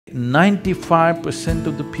95%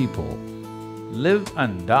 of the people live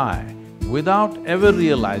and die without ever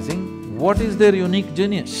realizing what is their unique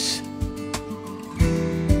genius.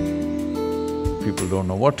 People don't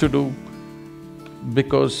know what to do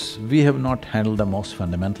because we have not handled the most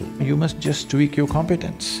fundamental. You must just tweak your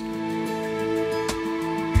competence.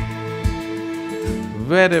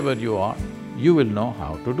 Wherever you are, you will know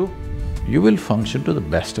how to do. You will function to the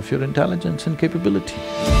best of your intelligence and capability.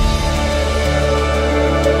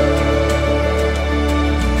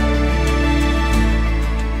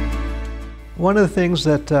 One of the things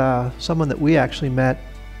that someone that we actually met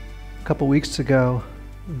a couple weeks ago,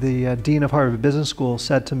 the Dean of Harvard Business School,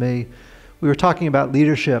 said to me, we were talking about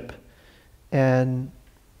leadership, and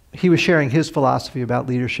he was sharing his philosophy about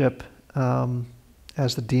leadership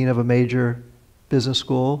as the dean of a major business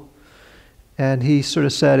school. And he sort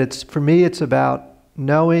of said, for me, it's about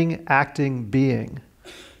knowing, acting, being,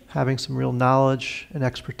 having some real knowledge and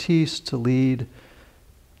expertise to lead,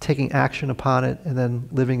 taking action upon it, and then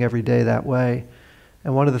living every day that way.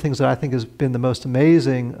 And one of the things that I think has been the most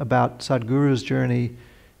amazing about Sadhguru's journey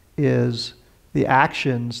is the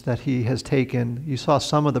actions that he has taken. You saw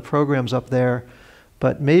some of the programs up there,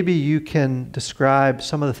 but maybe you can describe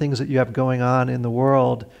some of the things that you have going on in the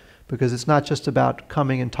world, because it's not just about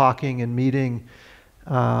coming and talking and meeting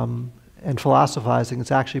and philosophizing,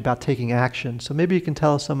 it's actually about taking action. So maybe you can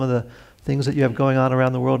tell us some of the things that you have going on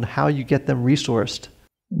around the world and how you get them resourced.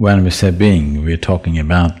 When we say being, we're talking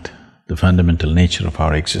about the fundamental nature of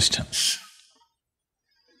our existence.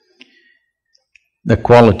 The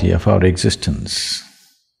quality of our existence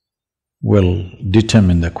will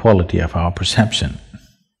determine the quality of our perception,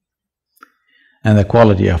 and the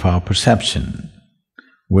quality of our perception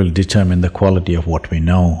will determine the quality of what we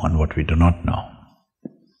know and what we do not know.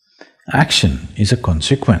 Action is a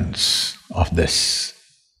consequence of this.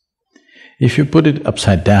 If you put it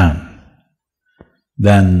upside down,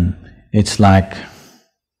 then it's like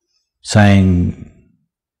saying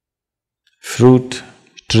fruit,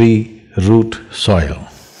 tree, root, soil.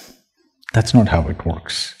 That's not how it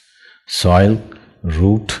works. Soil,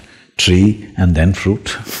 root, tree, and then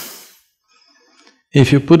fruit.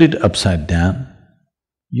 If you put it upside down,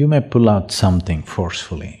 you may pull out something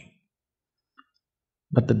forcefully,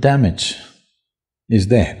 but the damage is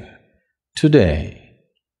there. Today,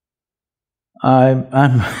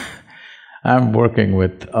 I'm working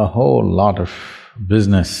with a whole lot of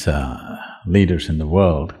business leaders in the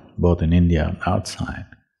world, both in India and outside.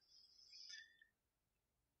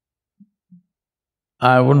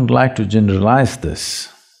 I wouldn't like to generalize this,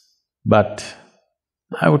 but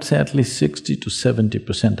I would say at least 60 to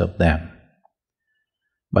 70% of them,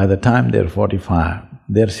 by the time they're 45,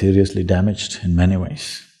 they're seriously damaged in many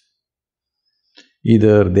ways.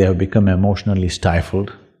 Either they have become emotionally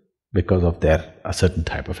stifled because of a certain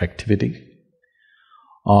type of activity,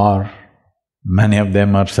 or many of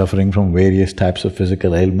them are suffering from various types of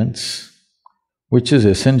physical ailments, which is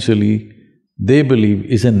essentially, they believe,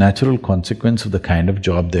 is a natural consequence of the kind of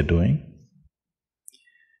job they're doing.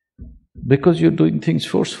 Because you're doing things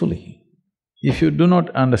forcefully. If you do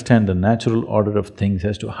not understand the natural order of things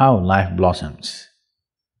as to how life blossoms,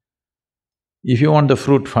 if you want the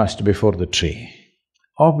fruit first before the tree,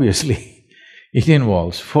 obviously it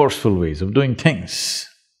involves forceful ways of doing things.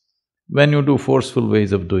 When you do forceful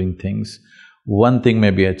ways of doing things, one thing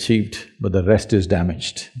may be achieved, but the rest is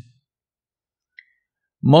damaged.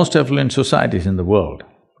 Most affluent societies in the world,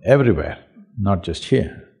 everywhere, not just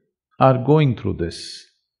here, are going through this.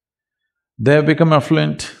 They have become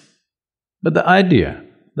affluent, but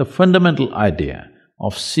the fundamental idea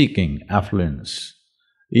of seeking affluence,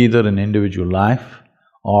 either in individual life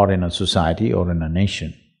or in a society or in a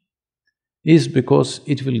nation, is because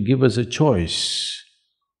it will give us a choice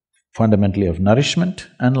fundamentally of nourishment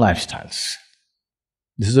and lifestyles.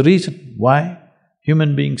 This is the reason why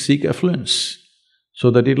human beings seek affluence, so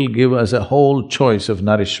that it'll give us a whole choice of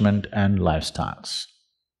nourishment and lifestyles.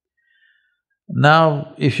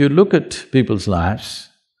 Now, if you look at people's lives,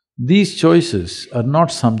 these choices are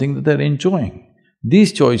not something that they're enjoying.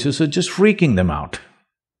 These choices are just freaking them out.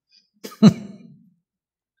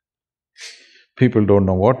 People don't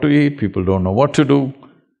know what to eat, people don't know what to do,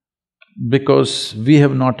 because we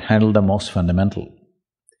have not handled the most fundamental.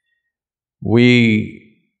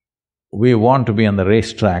 We want to be on the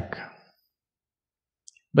racetrack,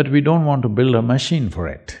 but we don't want to build a machine for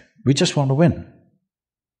it. We just want to win.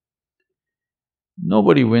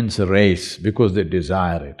 Nobody wins a race because they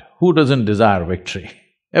desire it. Who doesn't desire victory?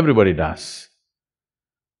 Everybody does.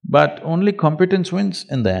 But only competence wins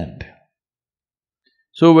in the end.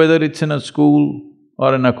 So whether it's in a school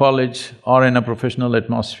or in a college or in a professional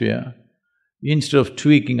atmosphere, Instead of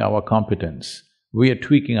tweaking our competence, we are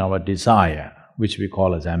tweaking our desire, which we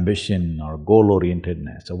call as ambition or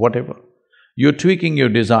goal-orientedness or whatever. You're tweaking your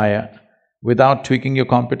desire without tweaking your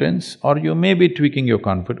competence, or you may be tweaking your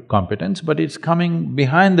competence, but it's coming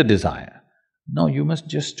behind the desire. No, you must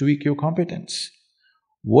just tweak your competence.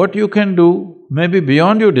 What you can do may be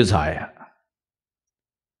beyond your desire,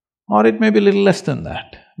 or it may be a little less than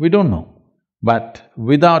that, we don't know. But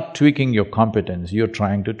without tweaking your competence, you're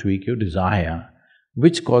trying to tweak your desire,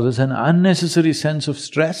 which causes an unnecessary sense of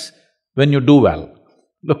stress when you do well.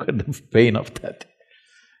 Look at the pain of that.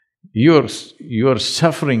 You're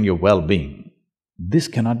suffering your well-being. This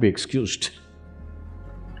cannot be excused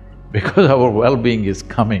because our well-being is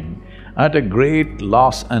coming at a great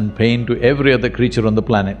loss and pain to every other creature on the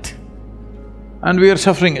planet, and we are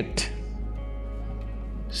suffering it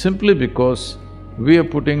simply because we are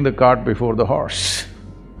putting the cart before the horse.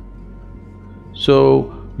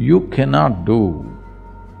 So, you cannot do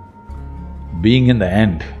being in the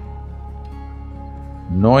end,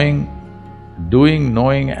 doing,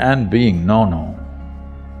 knowing and being, no.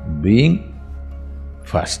 Being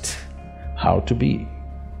first, how to be.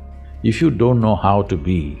 If you don't know how to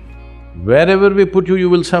be, wherever we put you, you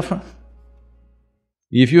will suffer.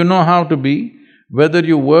 If you know how to be, whether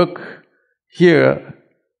you work here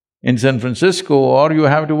in San Francisco or you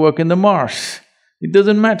have to work in the Mars, it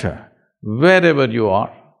doesn't matter. Wherever you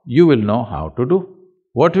are, you will know how to do.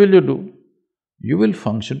 What will you do? You will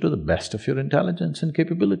function to the best of your intelligence and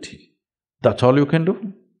capability. That's all you can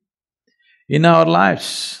do. In our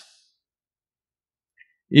lives,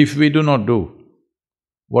 if we do not do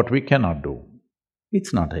what we cannot do,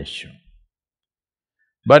 it's not an issue.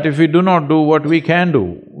 But if we do not do what we can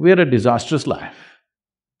do, we're a disastrous life.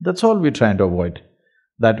 That's all we're trying to avoid,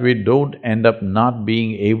 that we don't end up not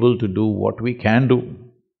being able to do what we can do.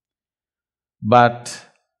 But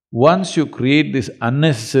once you create this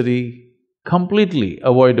unnecessary, completely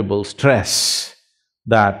avoidable stress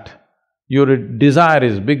that your desire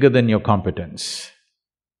is bigger than your competence,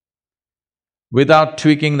 without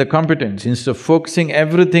tweaking the competence, instead of focusing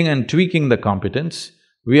everything and tweaking the competence,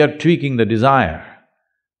 we are tweaking the desire.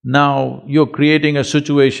 Now you're creating a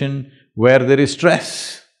situation where there is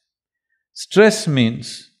stress. Stress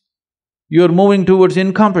means you're moving towards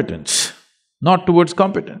incompetence, not towards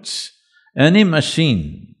competence. Any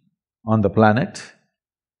machine on the planet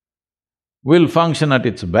will function at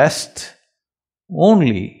its best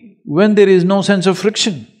only when there is no sense of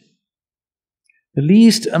friction. The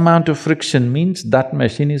least amount of friction means that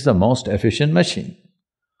machine is the most efficient machine.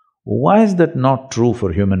 Why is that not true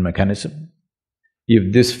for human mechanism?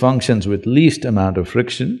 If this functions with least amount of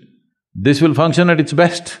friction, this will function at its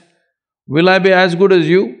best. Will I be as good as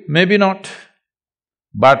you? Maybe not.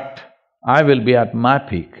 But I will be at my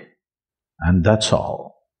peak, and that's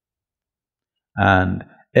all. And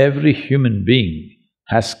every human being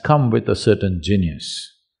has come with a certain genius.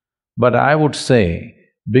 But I would say,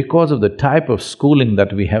 because of the type of schooling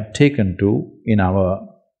that we have taken to in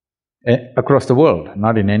across the world,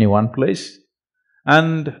 not in any one place,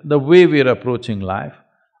 and the way we are approaching life,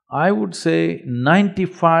 I would say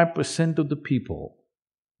 95% of the people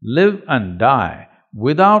live and die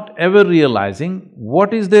without ever realizing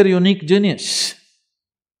what is their unique genius.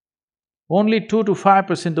 Only 2 to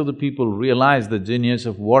 5% of the people realize the genius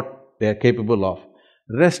of what they are capable of.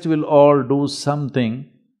 Rest will all do something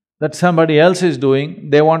that somebody else is doing,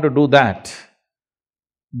 they want to do that.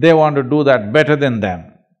 They want to do that better than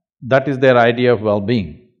them. That is their idea of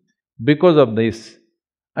well-being. Because of this,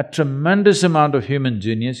 a tremendous amount of human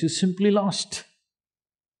genius is simply lost.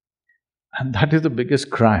 And that is the biggest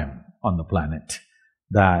crime on the planet,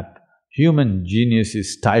 that human genius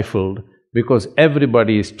is stifled because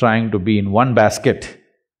everybody is trying to be in one basket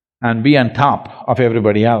and be on top of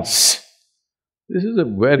everybody else. This is a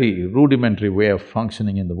very rudimentary way of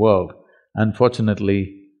functioning in the world.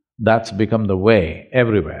 Unfortunately, that's become the way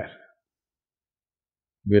everywhere.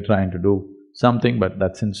 We're trying to do something, but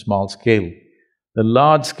that's in small scale. The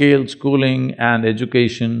large-scale schooling and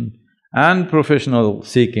education and professional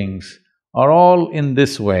seekings are all in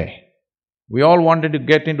this way. We all wanted to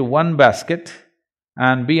get into one basket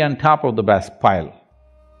and be on top of the pile.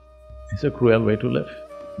 It's a cruel way to live.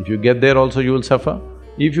 If you get there also, you will suffer.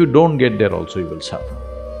 If you don't get there also, you will suffer.